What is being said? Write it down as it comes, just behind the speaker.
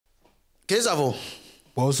Kesavo.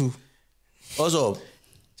 Bosu. Also.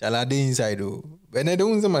 Chalade inside though. When I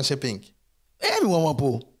don't my shipping. Everyone want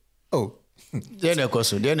po. Oh. Then of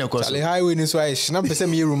course. Charlie highway is why she not person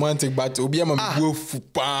me romantic but obi am go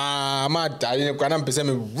fupa mad I can person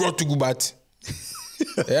me rot to go bat.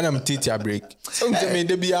 Then I'm teacher break. Sometimes me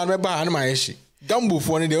dey be an my issue. Gambo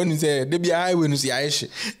for they only say they be highway no see issue.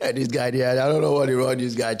 This guy there, I don't know what they wrong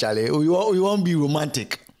this guy Charlie. You won't be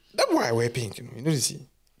romantic. That's why I wear pink, you know see.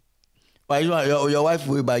 Why your wife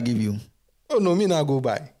will buy give you? Oh no, me not go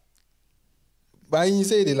buy. But he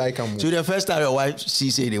say they like him. So the first time your wife she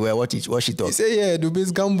say they wear what she thought? He say yeah, do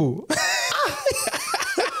base gambo.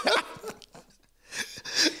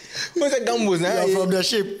 What's a gambo? You're from the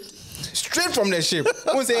ship. Straight from the ship.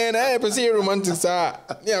 Who say I see romantic sir.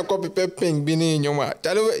 Me a copy pink bini in your mouth.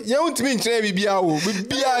 You want me to be biao,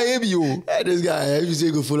 be biao. This guy, if you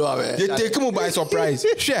say go follow me. You take him by surprise.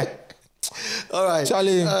 Share. All right,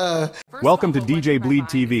 Charlie. Welcome to DJ Bleed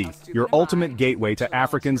TV, your ultimate gateway to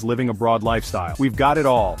Africans living abroad lifestyle. We've got it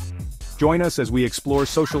all. Join us as we explore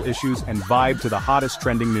social issues and vibe to the hottest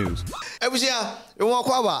trending news. You want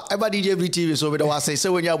to about DJ BLEEDTV, so we don't want to say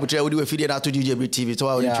when you are able to feed it out to DJ BLEEDTV. So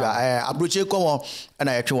I approach you come on, and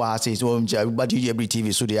I actually want to say so about DJ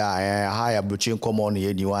BLEEDTV. So they are high approach you come on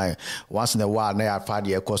here. You once in a while, I have had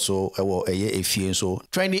the so a few so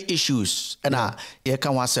trending issues, and I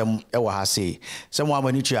can want some. I say someone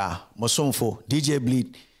when you are Mosomfo DJ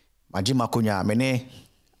Bleed, Majima Kunya Mene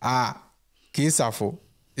Kesafo.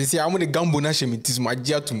 You see, I'm the Gambo Nation. It is my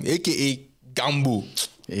jatum, aka Gambo.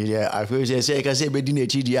 Yeah, I feel say I can say be dinner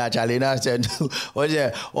chidia Charlena said what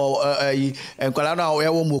and Kolana we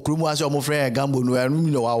wo mokrumu ase omo friend Gambo no anu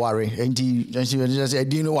no wa worry enti just say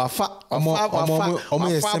dino wa fa omo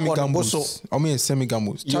semi gambos omo semi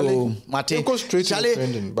gambos Charlie Mate go straight to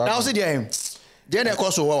trending now see there na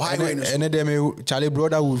cause o highway no and them Charlie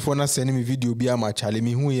brother would for na send me video bi am Charlie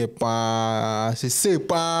me hu ye pa say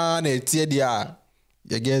pa na tie dia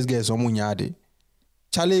ye guess omo nyaade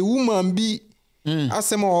Charlie woman bi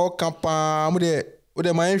asema o kapa mo de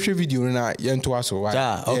my video na yento aso wa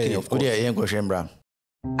okay of course yen go shembra.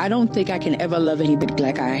 I don't think I can ever love anybody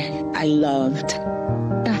like I loved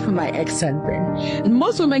my ex-husband.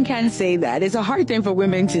 Most women can't say that. It's a hard thing for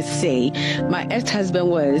women to say. My ex-husband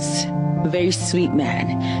was a very sweet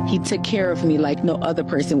man. He took care of me like no other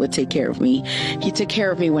person would take care of me. He took care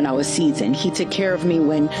of me when I was seasoned. He took care of me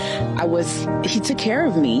when he took care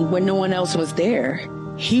of me when no one else was there.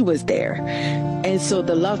 He was there. And so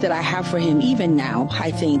the love that I have for him, even now,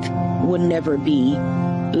 I think will never be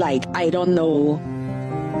like, I don't know,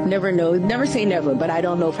 never say never, but I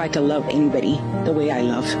don't know if I could love anybody the way I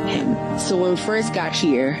love him. So when we first got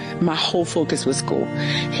here, my whole focus was school.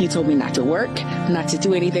 He told me not to work, not to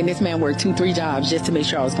do anything. This man worked 2-3 jobs just to make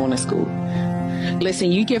sure I was going to school.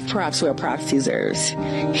 Listen, you give props where props deserves.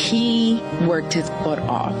 He worked his butt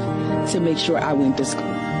off to make sure I went to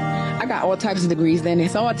school. I got all types of degrees then.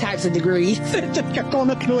 It's all types of degrees. Just kept on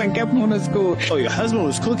the school and kept on to school. Oh, your husband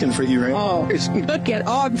was cooking for you, right? Oh, cooking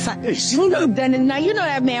all types. Now, you know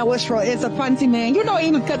that man was it's a fancy man. You know he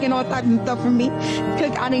was cooking all types of stuff for me.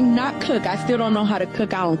 I did not cook. I still don't know how to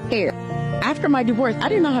cook. I don't care. After my divorce, I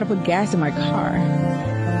didn't know how to put gas in my car.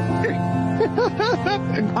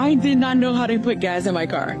 I did not know how to put gas in my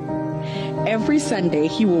car. Every Sunday,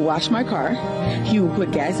 he would wash my car. He would put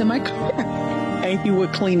gas in my car. And he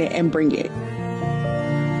would clean it and bring it.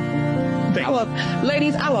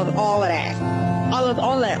 Ladies, I love all of that. I love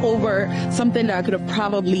all that over something that I could have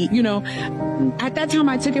probably, at that time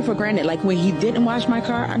I took it for granted. Like when he didn't wash my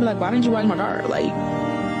car, I'd be like, why didn't you wash my car? Like,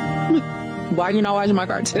 why are you not washing my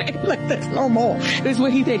car today? Like, that's normal. This is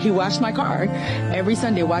what he did. He washed my car. Every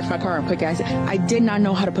Sunday, washed my car and put gas. I did not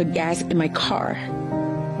know how to put gas in my car.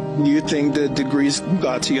 You think the degrees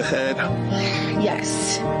got to your head?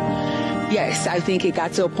 Yes. Yes, I think it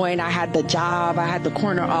got to a point I had the job, I had the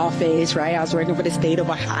corner office, right? I was working for the state of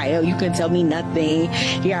Ohio. You couldn't tell me nothing.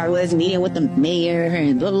 Here I was meeting with the mayor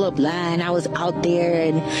and blah, blah, blah. And I was out there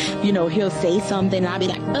and, he'll say something and I'll be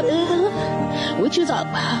like, what you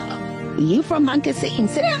talking about? You from Moncasine,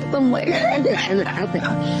 sit down somewhere.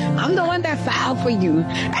 I'm the one that filed for you.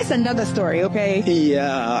 That's another story, okay?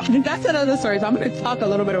 Yeah. That's another story. So I'm going to talk a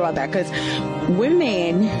little bit about that because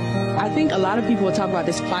women, I think a lot of people will talk about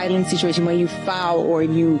this filing situation when you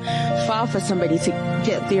file for somebody to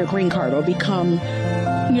get their green card or become,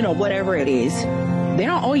 whatever it is. They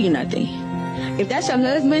don't owe you nothing. If that's your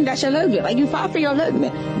husband, that's your husband. Like you filed for your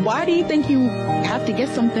husband. Why do you think you have to get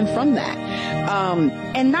something from that?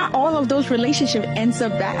 And not all of those relationships ends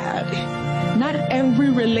up bad. not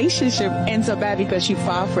every relationship ends up bad because you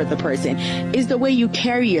fall for the person. It's the way you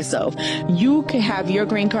carry yourself. You can have your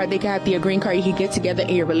green card, they can have their green card, you can get together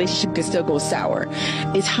and your relationship can still go sour.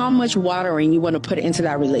 It's how much watering you want to put into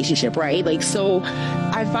that relationship, right? Like, so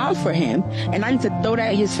I filed for him and I need to throw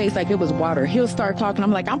that in his face like it was water. He'll start talking.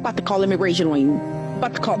 I'm like, I'm about to call immigration on you.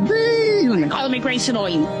 About to call immigration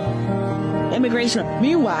on you. Immigration.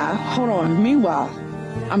 Meanwhile, hold on. Meanwhile,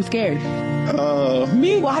 I'm scared.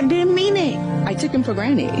 Meanwhile, I didn't mean it. I took him for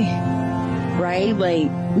granted. Right?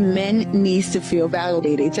 Like, men needs to feel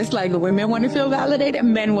validated. Just like women want to feel validated,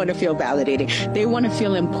 men want to feel validated. They want to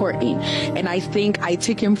feel important. And I think I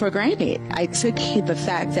took him for granted. I took the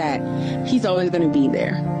fact that he's always going to be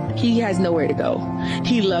there. He has nowhere to go.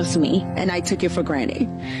 He loves me, and I took it for granted.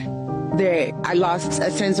 I lost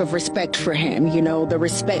a sense of respect for him, you know, the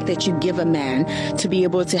respect that you give a man to be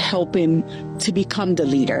able to help him to become the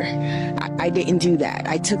leader. I didn't do that.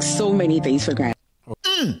 I took so many things for granted.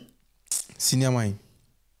 Senior mine.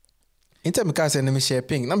 In time, because I share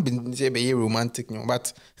pink, I'm been say romantic,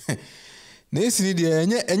 but this idea,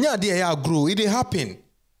 and your idea grow, it happen.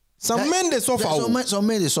 Some men they suffer. Some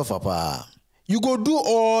men they suffer, pa. You go do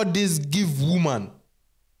all this, give woman.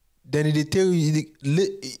 Then they tell you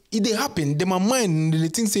it happen. They my mind, they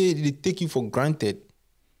think say they take you for granted.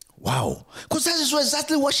 Wow, because that is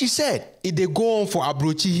exactly what she said. If they go on for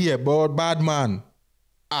abrochi here, but bad man.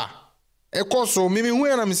 So maybe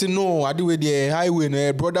when I'm saying no, I do with the highway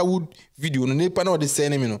no brotherhood video no paper no the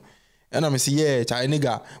same me no. And I'm saying yeah, Charlie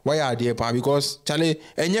nigga, why are they pa? Because Charlie,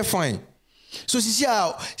 and you're fine. So she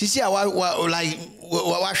like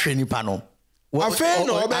what sheni pano.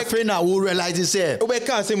 I now will realize it say.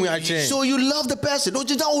 So you love the person. Don't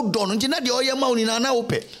you know don't you know the oil money na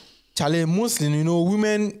open. Charlie, mostly you know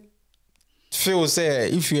women feel say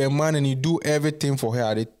if you're a man and you do everything for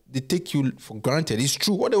her, they take you for granted. It's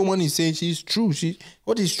true. What the woman is saying, she's true.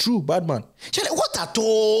 What is true, bad man? Charlie, what at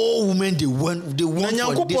all women they want for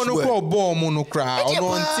this world?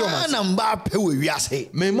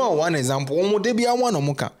 One example.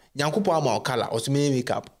 Nyankupo ama okala osime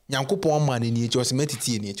makeup. Nyankupo ama ni echi osime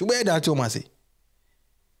titi ni echi. Where that you must say?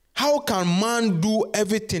 How can man do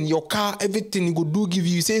everything? Your car, everything you go do give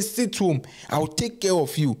you. You say sit home. I will take care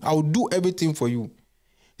of you. I will do everything for you.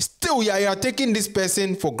 Still, you are taking this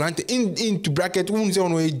person for granted. Into bracket, won't say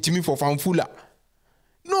on Jimmy for fanfula.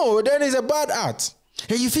 No, that is a bad art.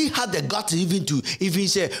 And if he had the guts even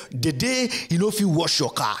say the day you know if you wash your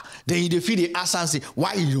car, then you feel the answer and say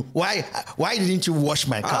why didn't you wash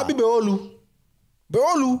my car? Abi beolu.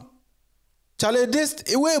 Charlie, this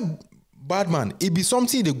way bad man. It be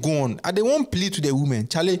something they go on. And they won't plead to the women.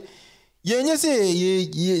 Charlie, you say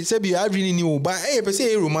you really new, but hey, you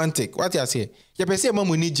say romantic. What you say? You say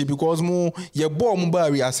mamu need you because mo you born mo ba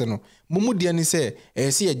reaseno. Mumu diani say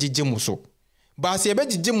say a jije so. But say be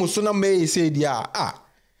jije muso na me say dia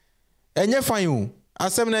enye fine o.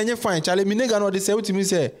 Asem na enye fine. Charlie me nega no dey say ultimi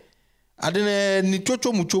say adene ni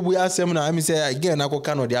chocho muchobu asem na me say again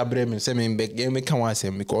akoka no dey abre me say me me kan wan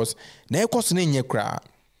asem because na ekoso na enye kra.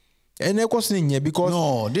 And because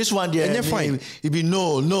no, this one there it be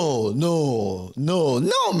no, man. No.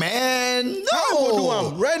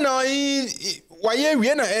 Right now, why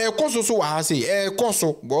we na koso so wa say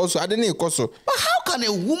koso, but also I didn't koso. But how can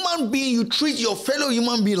a woman being you treat your fellow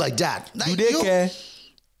human being like that? Like, do they care?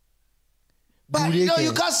 But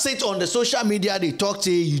you can't sit on the social media. They talk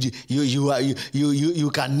to you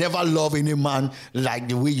can never love any man like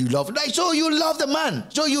the way you love. Like so, you love the man,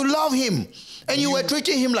 so you love him, and you were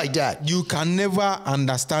treating him like that. You can never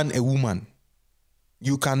understand a woman.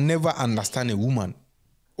 You can never understand a woman.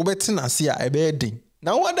 Now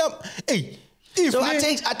what? Hey, so I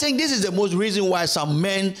think this is the most reason why some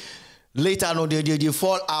men later on they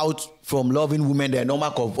fall out from loving women. They're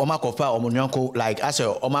normal like I said,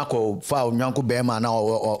 omako fa onyanko bema now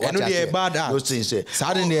or what those things say.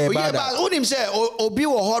 Obi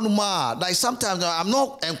like sometimes I'm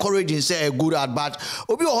not encouraging say good at but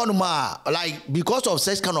obi like because of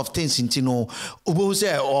such kind of things you know obi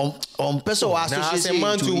say person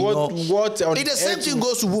association to what the same thing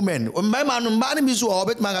goes to women. Man be so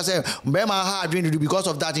obet man say hard dream because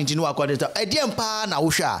of that you know according to edempa na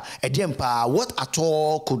usha edempa what at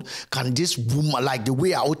all can this woman like the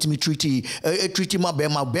way I ultimately treat my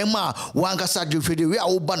bema wangasa the way I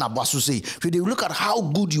obana basu say look at how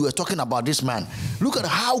good you were talking about this man. Look at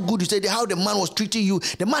how good you said how the man was treating you.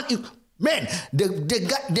 The man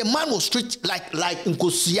the man was treated like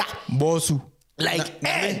nkosia bosu like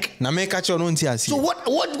egg. Na me catch on so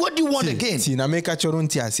what do you want again? See na me catch on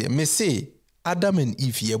me say Adam and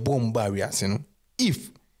Eve ye bomb barriers if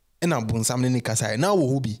and abun samne ni kasai now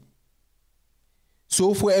wo be.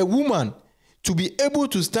 So for a woman to be able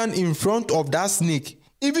to stand in front of that snake,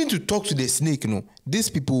 even to talk to the snake, these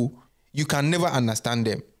people, you can never understand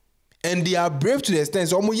them. And they are brave to the extent,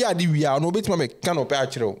 so we are no bit kind of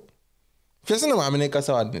natural.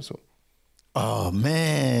 Oh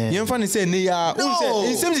man. You funny say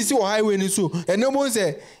it seems to see a highway so and no one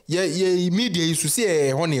say media is to see a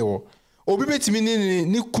honey or obi betimi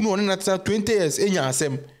ni kunu on na 20 years enya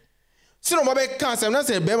asem. Si no babe kan asem na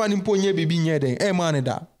say be man mpo nye bibi nye den e man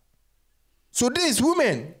da. So these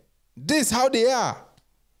women, this how they are.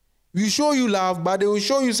 We show you love, but they will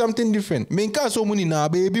show you something different. Menka so muni na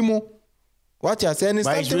baby mo. What you're saying is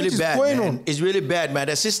but it's really bad, going man. on. It's really bad, man.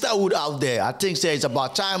 The sisterhood out there, I think it's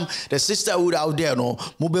about time the sisterhood out there,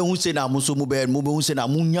 mube unse na muso mube unse na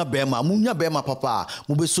munya bema papa,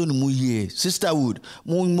 mube so ni muye. Sisterhood,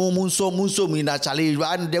 munso mi na chale.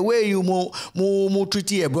 And the way you mu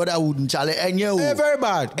treat your brotherhood chale, enye very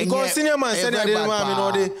bad. Because senior man said that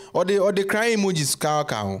or the crying emojis ka.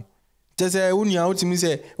 Just say unya ultimi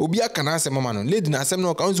say obi akana asem mama no. Lady na asem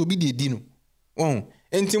no ka unso obi de di no.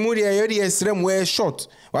 Entimuri ayodi yesrem we short.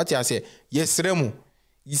 What you say? Yesremu.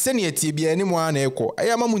 Yiseni eti bia ni mo ana eko.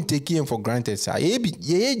 Aya mamu take him for granted sa. Ye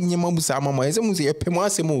nyema bu sa mama. Yese mu say epemo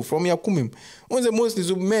asem from yakumim. Once mostly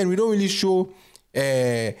so men we don't really show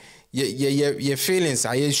your feelings.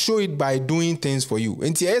 I show it by doing things for you.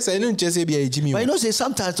 And yes, I don't just say be a Jimmy. But say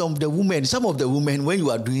sometimes some of the women, when you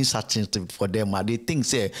are doing such things for them, they think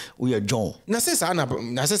say we are John. Nase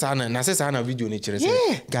sana video nature.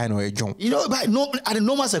 Yeah, guy no a John. But no, at the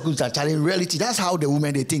normal circumstance, in reality, that's how the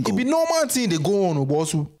women they think. It be normal thing they go on,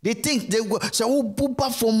 boss. They think they go. So who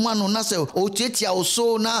pupa from man on say oh chetia or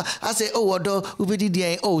so now. I say oh odo ubedi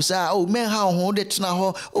dia oh sir oh men how hold it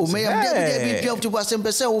now oh me am be to percent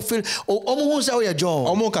who feel oh omo say we John.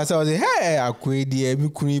 Omo can say hey akwe dia mi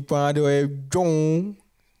kuni pa de John.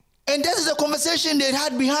 And that is the conversation they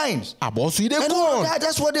had behind. Abosu they go.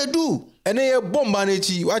 That's what they do. And then you bomb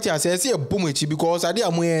banechi. What you say? See a bomb echi because adi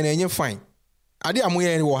amoye na enye fine. Adi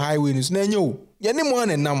amoye na wo highway ni so na enye o. Ye ne mo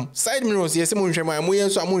na nam side mirrors yes mo nhwe ma amoye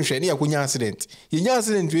so amonhwe na yakonya accident. Ye nya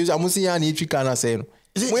accident we amosi ya na etwi ka na say no.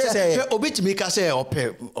 Mo say obitimi ka say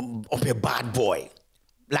ope bad boy.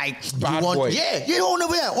 Like bad you want, boy. Yeah, you don't know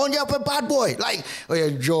where on your bad boy. Like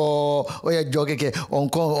Joe keke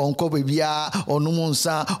onko bebia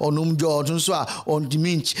onumunsa onumjo tunso on the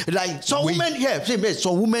minch. Like some women, yeah,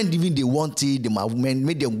 some women even they want it. The women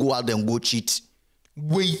make them go out and go cheat.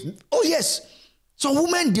 Wait. Oh yes, some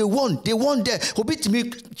women they want that. Obit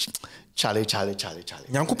me, Charlie.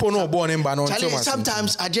 Nyankupo no born in Banon.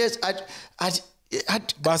 Sometimes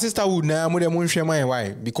but sister would na mo dem nhwe man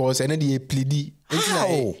why because ene dey plead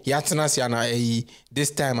ya tena sia na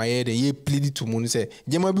this time I hear dey plead to mo say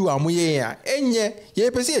jema bi wa mo ye ya enye ye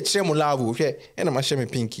pese e kire mo love hwe e na ma share me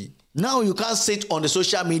pinky. Now you can't sit on the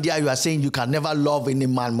social media. You are saying you can never love any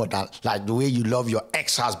man more than like the way you love your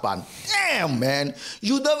ex-husband. Damn, man,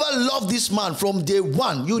 you never love this man from day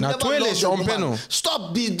one. You never love your woman.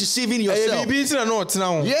 Stop deceiving yourself.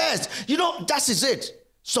 Yes, that is it.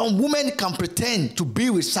 Some women can pretend to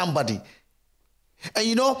be with somebody.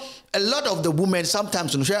 And a lot of the women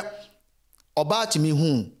sometimes about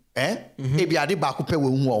me ebi ade ba ko pe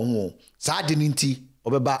we hu sa de ninti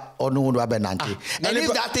obeba onu do abenante. And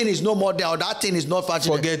if that thing is no more there or that thing is not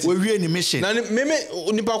fashion, we we any mission. Na me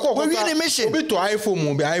nipa ko we any mission. Obi to iPhone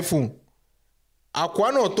mo be iPhone.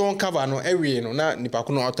 Akwa no ton cover no ewie no na nipa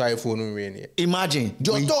ko no auto iPhone no we ne. Imagine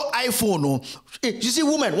your iPhone no. You see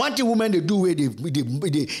women, one thing women they do where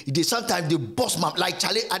they sometimes they boss man like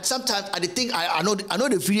Charlie. And sometimes I think I know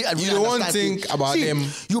the feeling. You don't want to think about them.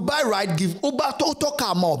 You buy right give Uber to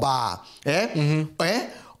car more bar.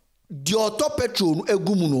 The auto petrol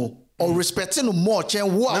egumuno or respecting more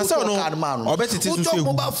chen what card man. I bet it is to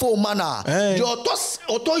mobile phone man. The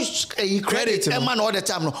auto credit man all the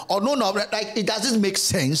time or no like it doesn't make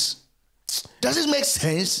sense. Does it make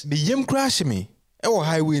sense? The yem crash me.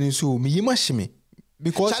 Highway ni so me yem ash me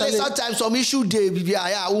because sometimes some issue dey be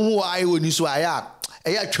aya who highway ni so aya.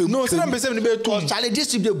 No, some person be too. Charlie,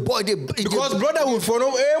 this is the boy because brother will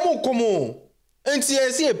follow mo komo. And see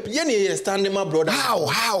ye standing my brother.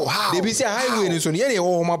 How? They be say highway ni so ye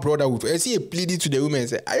my brother will see pleading to the women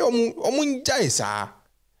say I omo njai sa.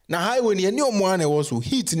 Na highway ni any omo an was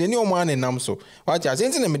heat ni any omo an nam so. What you say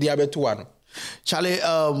na me dey abeto ano. Charlie,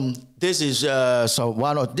 This is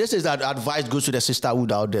this is that advice goes to the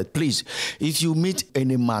sisterhood out there. Please, if you meet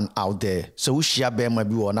any man out there, so we share bema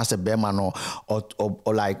be or not a bema or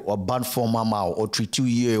like or bad for mama or treat you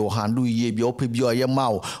ye or handle ye be open be or ye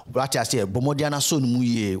mau. What I say, bomodiana son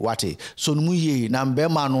muye wate son muye nam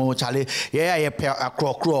bema no chale ye a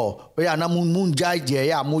crow. We are na moon jai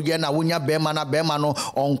ya muye na wunya bema na bema no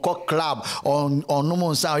on cock club on no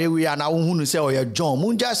mon sa we are now who say or John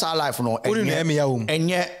moon jai our life no and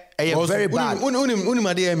yet. Very bad.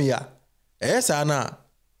 Unimade emia. Esa na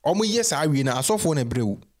omo yes awi na asofo na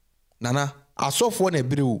brewu. Nana, asofo na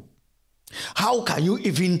brewu. How can you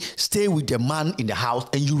even stay with the man in the house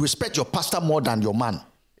and you respect your pastor more than your man?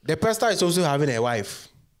 The pastor is also having a wife.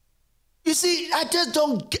 You see, I just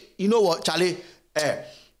don't get, you know what, Charlie?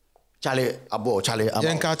 Charlie, Charlie.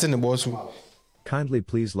 Kindly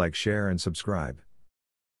please like, share and subscribe.